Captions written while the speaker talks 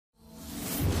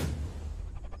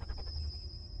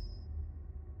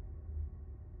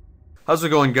How's it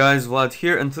going, guys? Vlad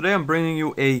here, and today I'm bringing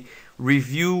you a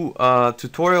review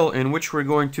tutorial in which we're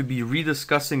going to be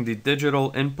rediscussing the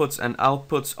digital inputs and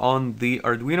outputs on the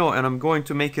Arduino, and I'm going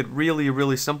to make it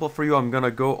really simple for you. I'm going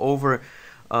to go over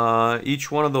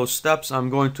each one of those steps. I'm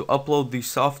going to upload the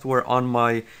software on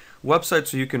my website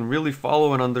so you can really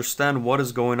follow and understand what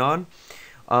is going on.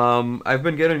 I've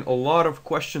been getting a lot of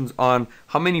questions on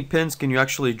how many pins can you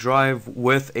actually drive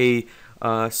with a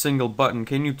single button.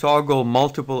 Can you toggle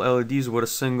multiple LEDs with a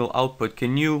single output?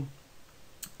 Can you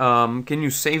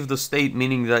save the state,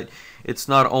 meaning that it's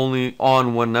not only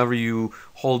on whenever you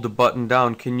hold the button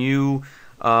down? Can you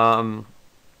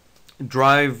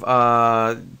drive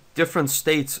different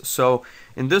states? So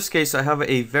in this case, I have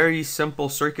a very simple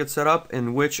circuit setup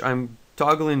in which I'm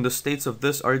toggling the states of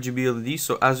this RGB LED.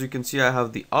 So as you can see, I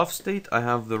have the off state, I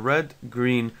have the red,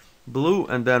 green, blue,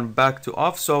 and then back to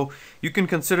off. So you can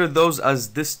consider those as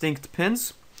distinct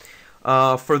pins.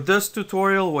 For this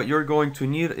tutorial, what you're going to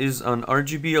need is an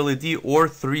RGB LED or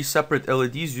 3 separate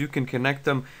LEDs. You can connect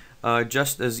them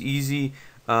just as easy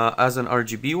as an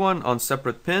RGB one on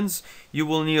separate pins. You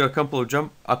will need a couple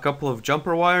of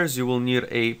jumper wires. You will need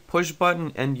a push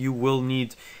button, and you will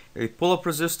need a pull-up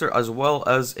resistor as well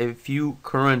as a few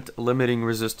current limiting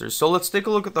resistors. So let's take a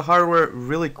look at the hardware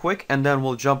really quick, and then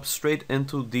we'll jump straight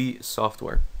into the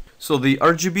software. So the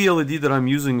RGB LED that I'm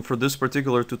using for this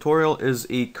particular tutorial is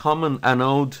a common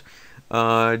anode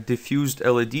diffused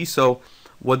LED. So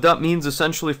what that means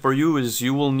essentially for you is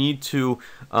you will need to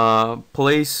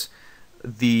place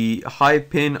the high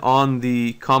pin on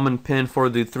the common pin for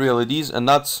the 3 LEDs, and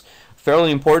that's fairly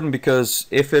important because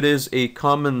if it is a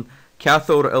common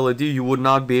cathode LED, you would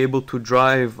not be able to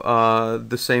drive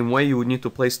the same way. You would need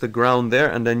to place the ground there,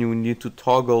 and then you would need to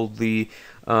toggle the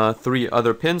 3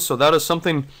 other pins. So that is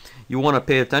something you want to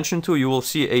pay attention to. You will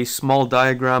see a small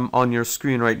diagram on your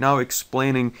screen right now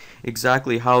explaining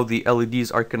exactly how the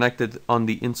LEDs are connected on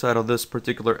the inside of this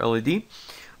particular LED.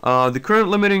 The current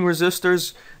limiting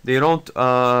resistors, they don't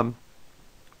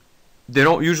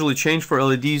usually change for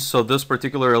LEDs. So this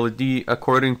particular LED,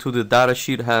 according to the data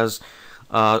sheet, has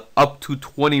up to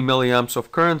 20 milliamps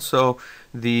of current. So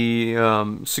the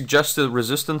suggested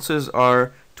resistances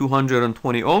are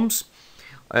 220 ohms.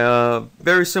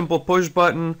 Very simple push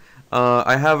button.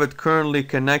 I have it currently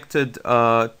connected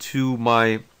to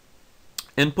my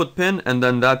input pin, and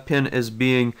then that pin is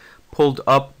being pulled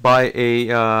up by a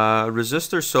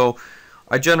resistor. So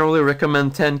I generally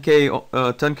recommend 10 kilo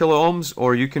ohms,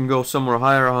 or you can go somewhere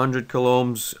higher, 100 kilo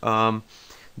ohms.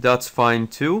 That's fine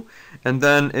too. And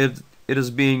then it is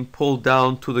being pulled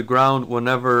down to the ground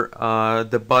whenever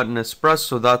the button is pressed,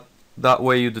 so that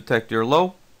way you detect your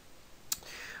low.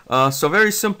 So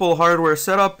very simple hardware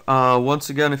setup. Once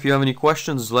again, if you have any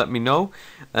questions, let me know,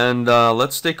 and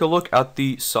let's take a look at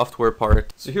the software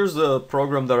part. So here's the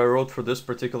program that I wrote for this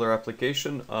particular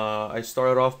application. I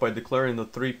started off by declaring the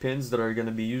 3 pins that are going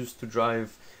to be used to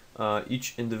drive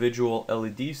each individual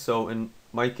LED. So in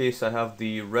my case, I have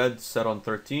the red set on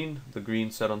 13, the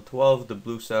green set on 12, the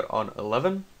blue set on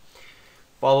 11,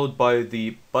 followed by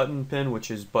the button pin,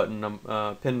 which is pin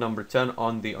number 10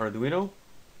 on the Arduino.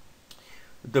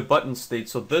 The button state,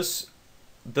 so this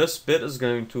bit is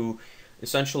going to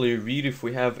essentially read if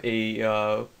we have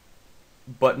a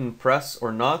button press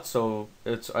or not. So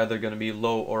it's either going to be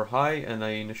low or high, and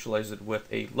I initialize it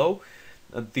with a low.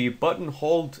 The button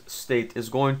hold state is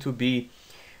going to be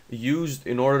used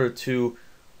in order to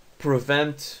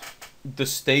prevent the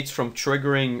states from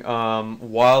triggering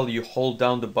while you hold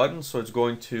down the button. So it's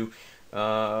going to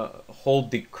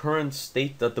hold the current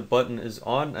state that the button is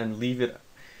on and leave it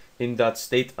in that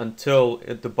state until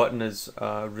the button is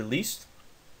released.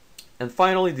 And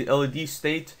finally, the LED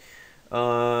state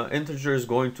integer is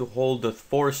going to hold the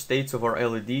 4 states of our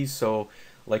LEDs. So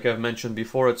like I've mentioned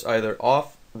before, it's either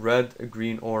off, red,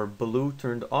 green, or blue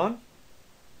turned on.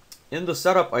 In the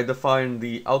setup, I define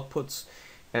the outputs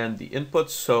and the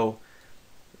inputs. So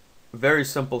very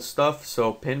simple stuff.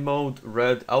 So pin mode,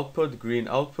 red output, green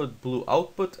output, blue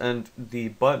output, and the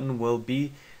button will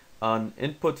be an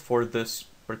input for this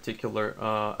particular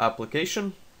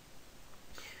application.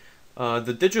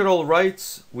 The digital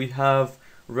writes, we have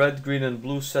red, green, and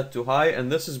blue set to high, and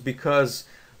this is because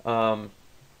of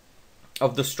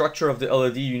the structure of the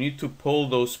LED. You need to pull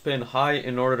those pins high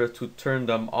in order to turn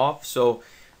them off. So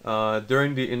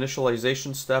during the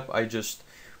initialization step, I just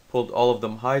pulled all of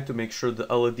them high to make sure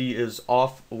the LED is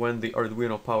off when the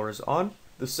Arduino powers on.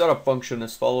 The setup function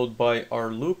is followed by our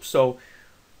loop. So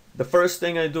the first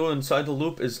thing I do inside the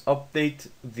loop is update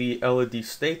the LED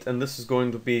state, and this is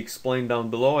going to be explained down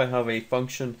below. I have a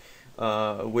function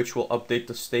which will update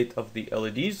the state of the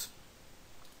LEDs.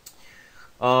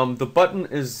 The button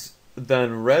is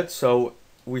then read, so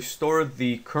we store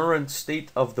the current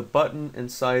state of the button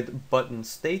inside button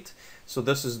state. So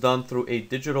this is done through a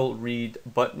digital read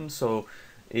button. So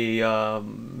a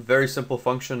very simple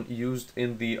function used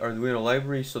in the Arduino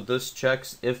library. So this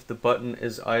checks if the button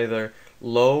is either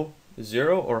low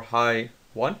 0 or high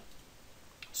 1.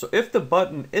 So if the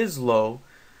button is low,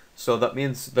 so that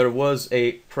means there was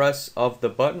a press of the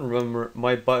button. Remember,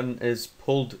 my button is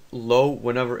pulled low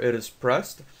whenever it is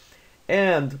pressed,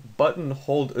 and button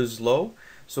hold is low.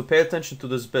 So pay attention to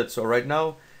this bit. So right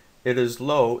now it is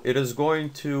low. It is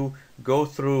going to go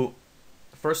through,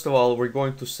 first of all, we're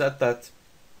going to set that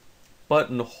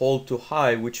button hold to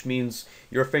high, which means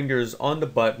your finger is on the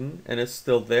button and it's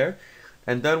still there.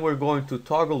 And then we're going to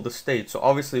toggle the state. So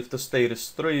obviously if the state is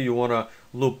 3, you want to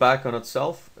loop back on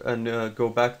itself and go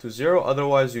back to 0.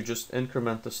 Otherwise you just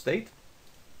increment the state.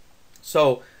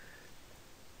 So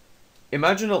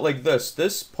imagine it like this.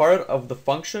 This part of the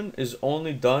function is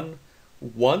only done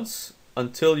once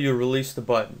until you release the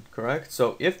button, correct?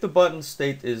 So if the button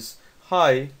state is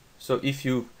high, so if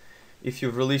you've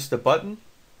released the button,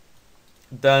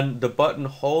 then the button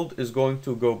hold is going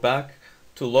to go back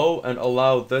to low and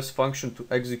allow this function to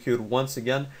execute once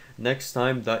again next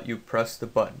time that you press the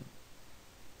button.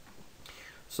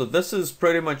 So this is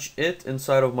pretty much it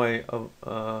inside of my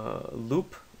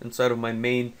loop, inside of my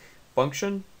main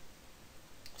function.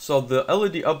 So the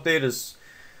LED update is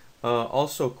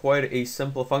also quite a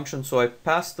simple function. So I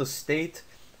pass the state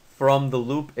from the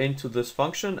loop into this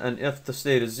function, and if the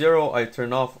state is 0, I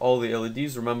turn off all the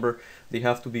LEDs. Remember, they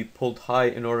have to be pulled high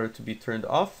in order to be turned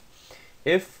off.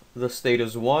 If the state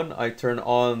is 1, I turn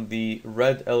on the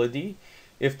red LED.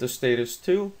 If the state is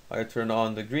 2, I turn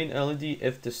on the green LED.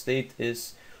 If the state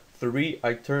is 3,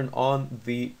 I turn on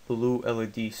the blue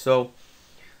LED. So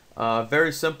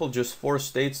very simple, just 4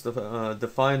 states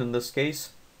defined in this case.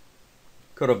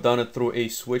 Could have done it through a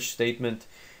switch statement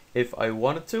if I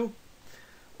wanted to.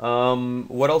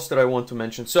 What else did I want to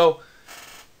mention? So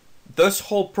this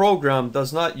whole program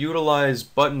does not utilize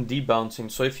button debouncing.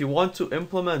 So if you want to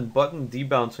implement button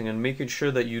debouncing and making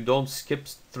sure that you don't skip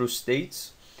through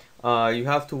states, you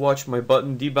have to watch my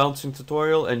button debouncing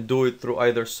tutorial and do it through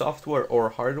either software or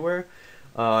hardware.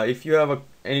 If you have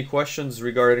any questions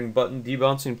regarding button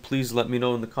debouncing, please let me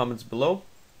know in the comments below.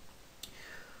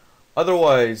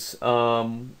 Otherwise,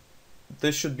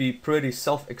 this should be pretty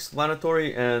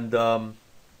self-explanatory, and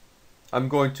I'm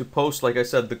going to post, like I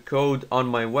said, the code on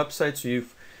my website, so you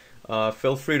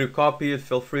feel free to copy it,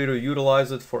 feel free to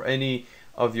utilize it for any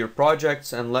of your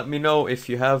projects, and let me know if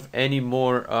you have any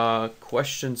more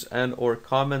questions and or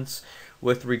comments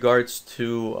with regards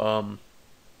to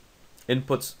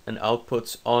inputs and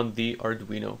outputs on the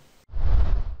Arduino.